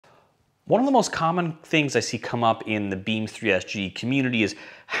One of the most common things I see come up in the BEAMS 3SG community is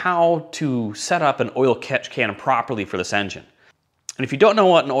how to set up an oil catch can properly for this engine. And if you don't know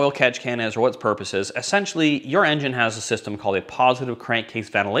what an oil catch can is or what its purpose is, essentially your engine has a system called a positive crankcase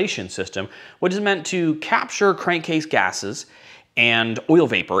ventilation system, which is meant to capture crankcase gases and oil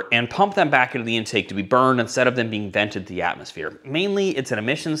vapor and pump them back into the intake to be burned instead of them being vented to the atmosphere. Mainly it's an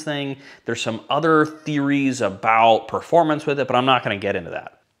emissions thing. There's some other theories about performance with it, but I'm not going to get into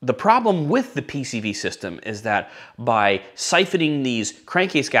that. The problem with the PCV system is that by siphoning these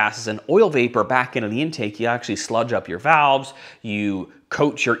crankcase gases and oil vapor back into the intake, you actually sludge up your valves, you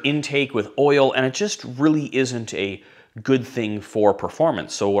coat your intake with oil, and it just really isn't a good thing for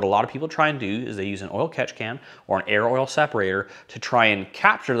performance. So what a lot of people try and do is they use an oil catch can or an air oil separator to try and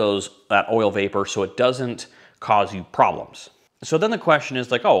capture that oil vapor so it doesn't cause you problems. So then the question is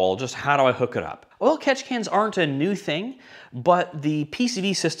like, oh, well, just how do I hook it up? Oil catch cans aren't a new thing, but the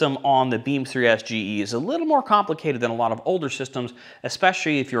PCV system on the BEAMS 3SGE is a little more complicated than a lot of older systems,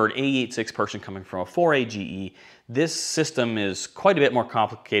 especially if you're an 886 person coming from a 4A GE. This system is quite a bit more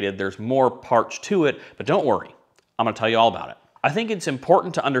complicated. There's more parts to it, but don't worry, I'm gonna tell you all about it. I think it's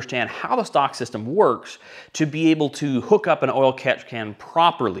important to understand how the stock system works to be able to hook up an oil catch can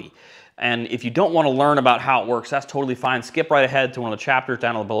properly. And if you don't want to learn about how it works, that's totally fine. Skip right ahead to one of the chapters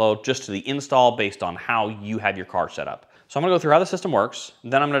down below, just to the install based on how you have your car set up. So I'm going to go through how the system works.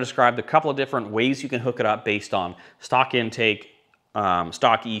 Then I'm going to describe the couple of different ways you can hook it up based on stock intake,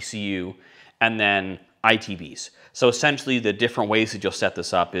 stock ECU, and then ITBS. So essentially the different ways that you'll set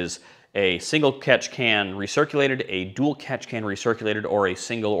this up is a single catch can recirculated, a dual catch can recirculated, or a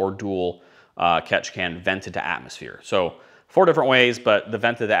single or dual catch can vented to atmosphere. So 4 different ways, but the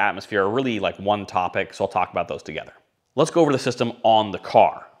vent to the atmosphere are really like one topic, so I'll talk about those together. Let's go over the system on the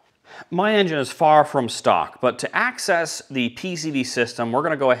car. My engine is far from stock, but to access the PCV system, we're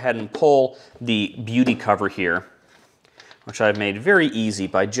gonna go ahead and pull the beauty cover here, which I've made very easy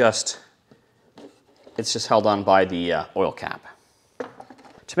by it's just held on by the oil cap.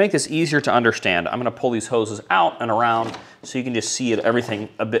 To make this easier to understand, I'm gonna pull these hoses out and around so you can just see everything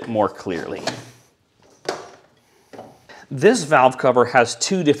a bit more clearly. This valve cover has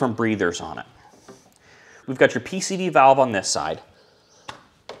 2 different breathers on it. We've got your PCV valve on this side.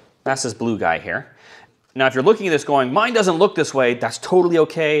 That's this blue guy here. Now, if you're looking at this going, mine doesn't look this way, that's totally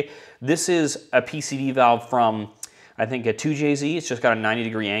okay. This is a PCV valve from, I think, a 2JZ. It's just got a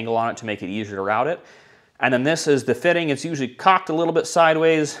 90-degree angle on it to make it easier to route it. And then this is the fitting. It's usually cocked a little bit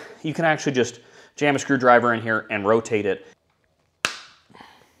sideways. You can actually just jam a screwdriver in here and rotate it.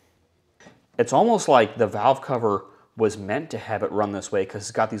 It's almost like the valve cover was meant to have it run this way because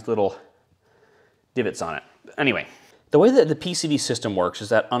it's got these little divots on it. Anyway, the way that the PCV system works is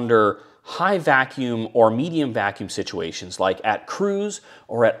that under high vacuum or medium vacuum situations, like at cruise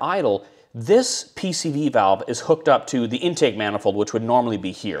or at idle, this PCV valve is hooked up to the intake manifold, which would normally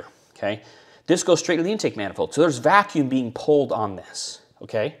be here, okay? This goes straight to the intake manifold, so there's vacuum being pulled on this,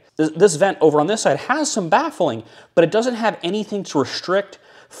 okay? This vent over on this side has some baffling, but it doesn't have anything to restrict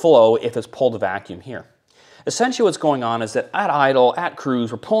flow if it's pulled to vacuum here. Essentially what's going on is that at idle, at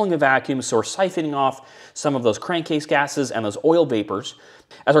cruise, we're pulling a vacuum, so we're siphoning off some of those crankcase gases and those oil vapors.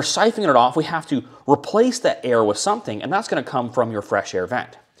 As we're siphoning it off, we have to replace that air with something, and that's going to come from your fresh air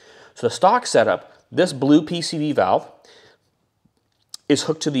vent. So the stock setup, this blue PCV valve is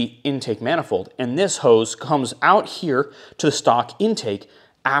hooked to the intake manifold, and this hose comes out here to the stock intake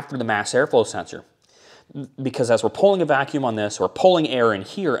after the mass airflow sensor. Because as we're pulling a vacuum on this, we're pulling air in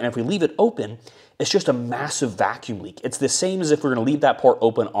here, and if we leave it open, it's just a massive vacuum leak. It's the same as if we're going to leave that port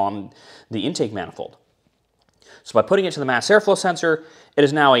open on the intake manifold. So by putting it to the mass airflow sensor, it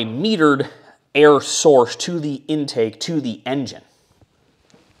is now a metered air source to the intake, to the engine.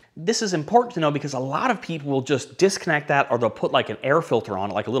 This is important to know because a lot of people will just disconnect that, or they'll put like an air filter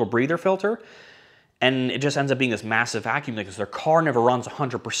on it, like a little breather filter, and it just ends up being this massive vacuum leak because their car never runs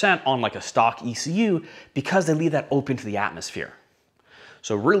 100% on like a stock ECU because they leave that open to the atmosphere.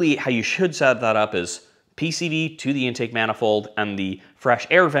 So really how you should set that up is PCV to the intake manifold and the fresh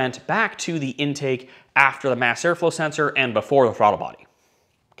air vent back to the intake after the mass airflow sensor and before the throttle body.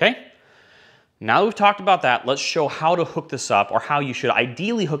 Okay? Now that we've talked about that, let's show how to hook this up, or how you should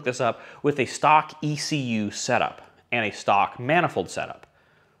ideally hook this up with a stock ECU setup and a stock manifold setup.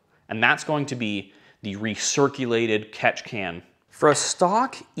 And that's going to be the recirculated catch can. For a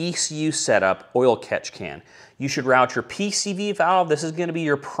stock ECU setup oil catch can, you should route your PCV valve, this is going to be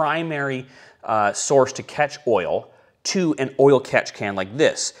your primary source to catch oil, to an oil catch can like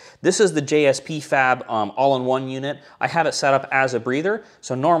this. This is the JSP Fab all-in-one unit. I have it set up as a breather,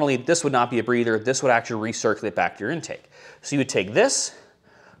 so normally this would not be a breather, this would actually recirculate back to your intake. So you would take this,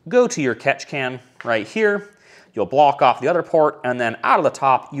 go to your catch can right here, you'll block off the other port, and then out of the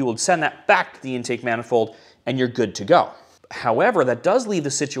top, you will send that back to the intake manifold, and you're good to go. However, that does leave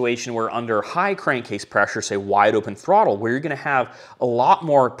the situation where under high crankcase pressure, say wide open throttle, where you're gonna have a lot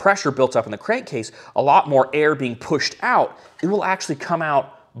more pressure built up in the crankcase, a lot more air being pushed out, it will actually come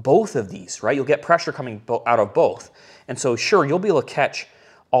out both of these, right? You'll get pressure coming out of both. And so sure, you'll be able to catch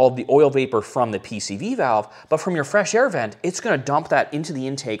all of the oil vapor from the PCV valve, but from your fresh air vent, it's gonna dump that into the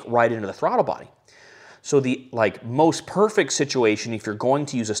intake right into the throttle body. So the most perfect situation if you're going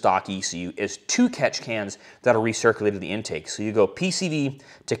to use a stock ECU is 2 catch cans that are recirculated to the intake. So you go PCV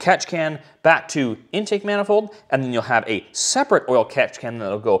to catch can, back to intake manifold, and then you'll have a separate oil catch can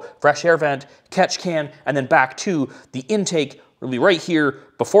that'll go fresh air vent, catch can, and then back to the intake really right here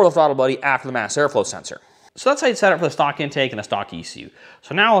before the throttle body after the mass airflow sensor. So that's how you set up for the stock intake and the stock ECU.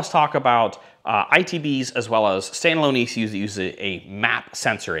 So now let's talk about ITBs as well as standalone ECUs that use a MAP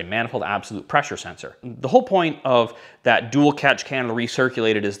sensor, a manifold absolute pressure sensor. The whole point of that dual catch can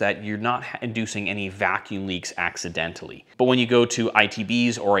recirculated is that you're not inducing any vacuum leaks accidentally. But when you go to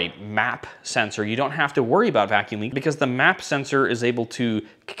ITBs or a MAP sensor, you don't have to worry about vacuum leak because the MAP sensor is able to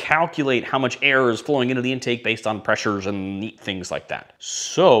calculate how much air is flowing into the intake based on pressures and neat things like that.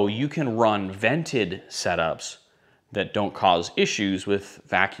 So you can run vented setups that don't cause issues with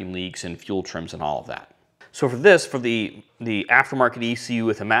vacuum leaks and fuel trims and all of that. So for this, for the aftermarket ECU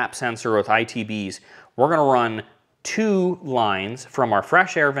with a MAP sensor with ITBs, we're gonna run 2 lines from our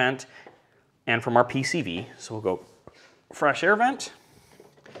fresh air vent and from our PCV. So we'll go fresh air vent,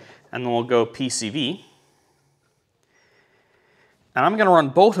 and then we'll go PCV. And I'm gonna run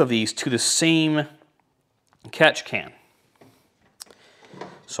both of these to the same catch can.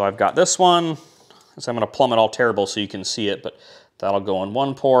 So I've got this one, so I'm going to plumb it all terrible so you can see it, but that'll go in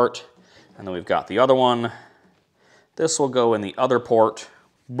one port, and then we've got the other one. This will go in the other port,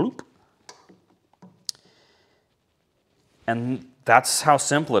 bloop. And that's how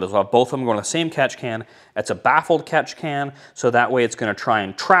simple it is. We'll have both of them going to the same catch can. It's a baffled catch can, so that way it's going to try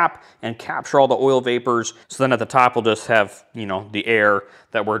and trap and capture all the oil vapors. So then at the top we'll just have, you know, the air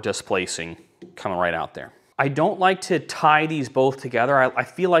that we're displacing coming right out there. I don't like to tie these both together. I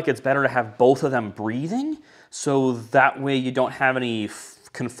feel like it's better to have both of them breathing, so that way you don't have any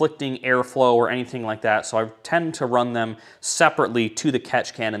conflicting airflow or anything like that. So I tend to run them separately to the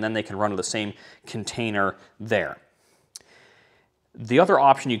catch can, and then they can run to the same container there. The other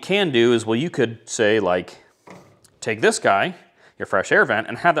option you can do is, well, you could say like, take this guy, your fresh air vent,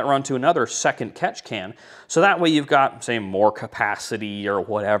 and have that run to another second catch can. So that way you've got, say, more capacity or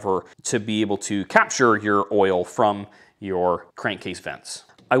whatever to be able to capture your oil from your crankcase vents.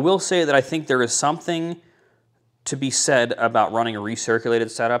 I will say that I think there is something to be said about running a recirculated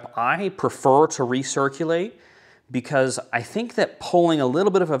setup. I prefer to recirculate because I think that pulling a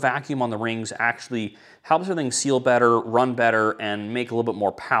little bit of a vacuum on the rings actually helps everything seal better, run better, and make a little bit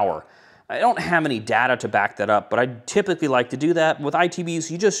more power. I don't have any data to back that up, but I typically like to do that. With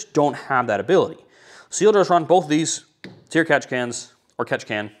ITBs, you just don't have that ability. So you'll just run both of these to your catch cans or catch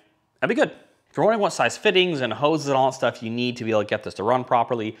can and be good. If you're wondering what size fittings and hoses and all that stuff you need to be able to get this to run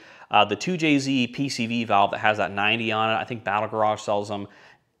properly, the 2JZ PCV valve that has that 90 on it, I think Battle Garage sells them.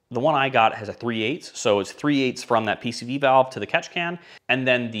 The one I got has a 3/8, so it's 3/8 from that PCV valve to the catch can, and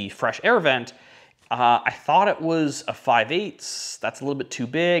then the fresh air vent, I thought it was a 5/8. That's a little bit too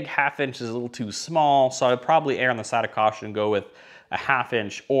big. 1/2 inch is a little too small, so I'd probably err on the side of caution and go with a 1/2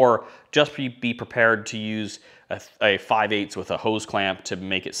 inch, or just be prepared to use a 5/8 with a hose clamp to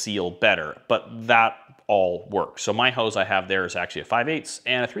make it seal better. But that all works. So my hose I have there is actually a 5/8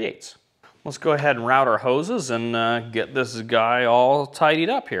 and a 3/8. Let's go ahead and route our hoses and get this guy all tidied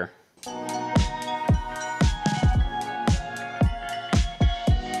up here.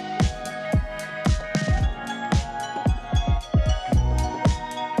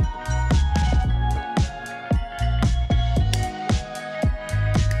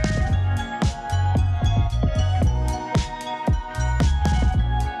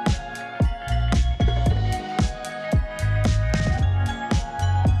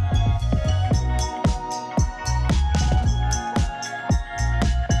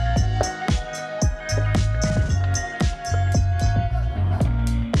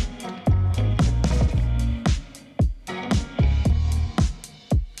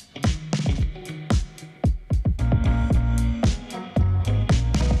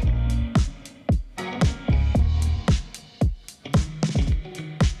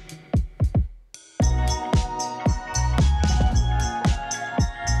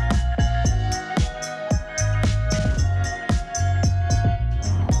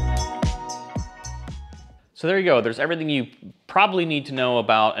 So there you go. There's everything you probably need to know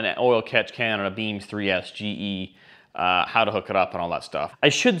about an oil catch can and a BEAMS 3S GE, how to hook it up and all that stuff. I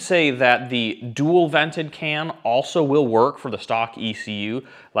should say that the dual vented can also will work for the stock ECU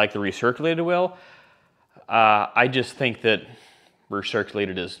like the recirculated will. I just think that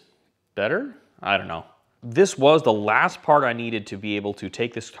recirculated is better. I don't know. This was the last part I needed to be able to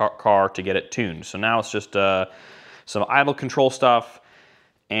take this car to get it tuned. So now it's just some idle control stuff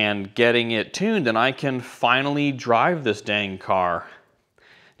and getting it tuned, and I can finally drive this dang car.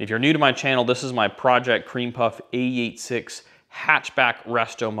 If you're new to my channel, this is my Project Cream Puff A86 hatchback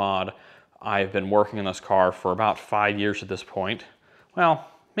resto mod. I've been working on this car for about 5 years at this point. Well,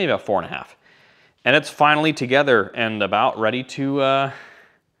 maybe about 4.5. And it's finally together and about ready to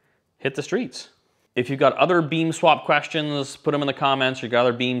hit the streets. If you've got other beam swap questions, put them in the comments. Or you got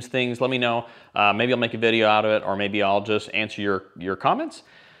other beams things, let me know. Maybe I'll make a video out of it, or maybe I'll just answer your comments.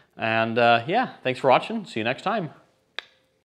 And yeah, thanks for watching. See you next time.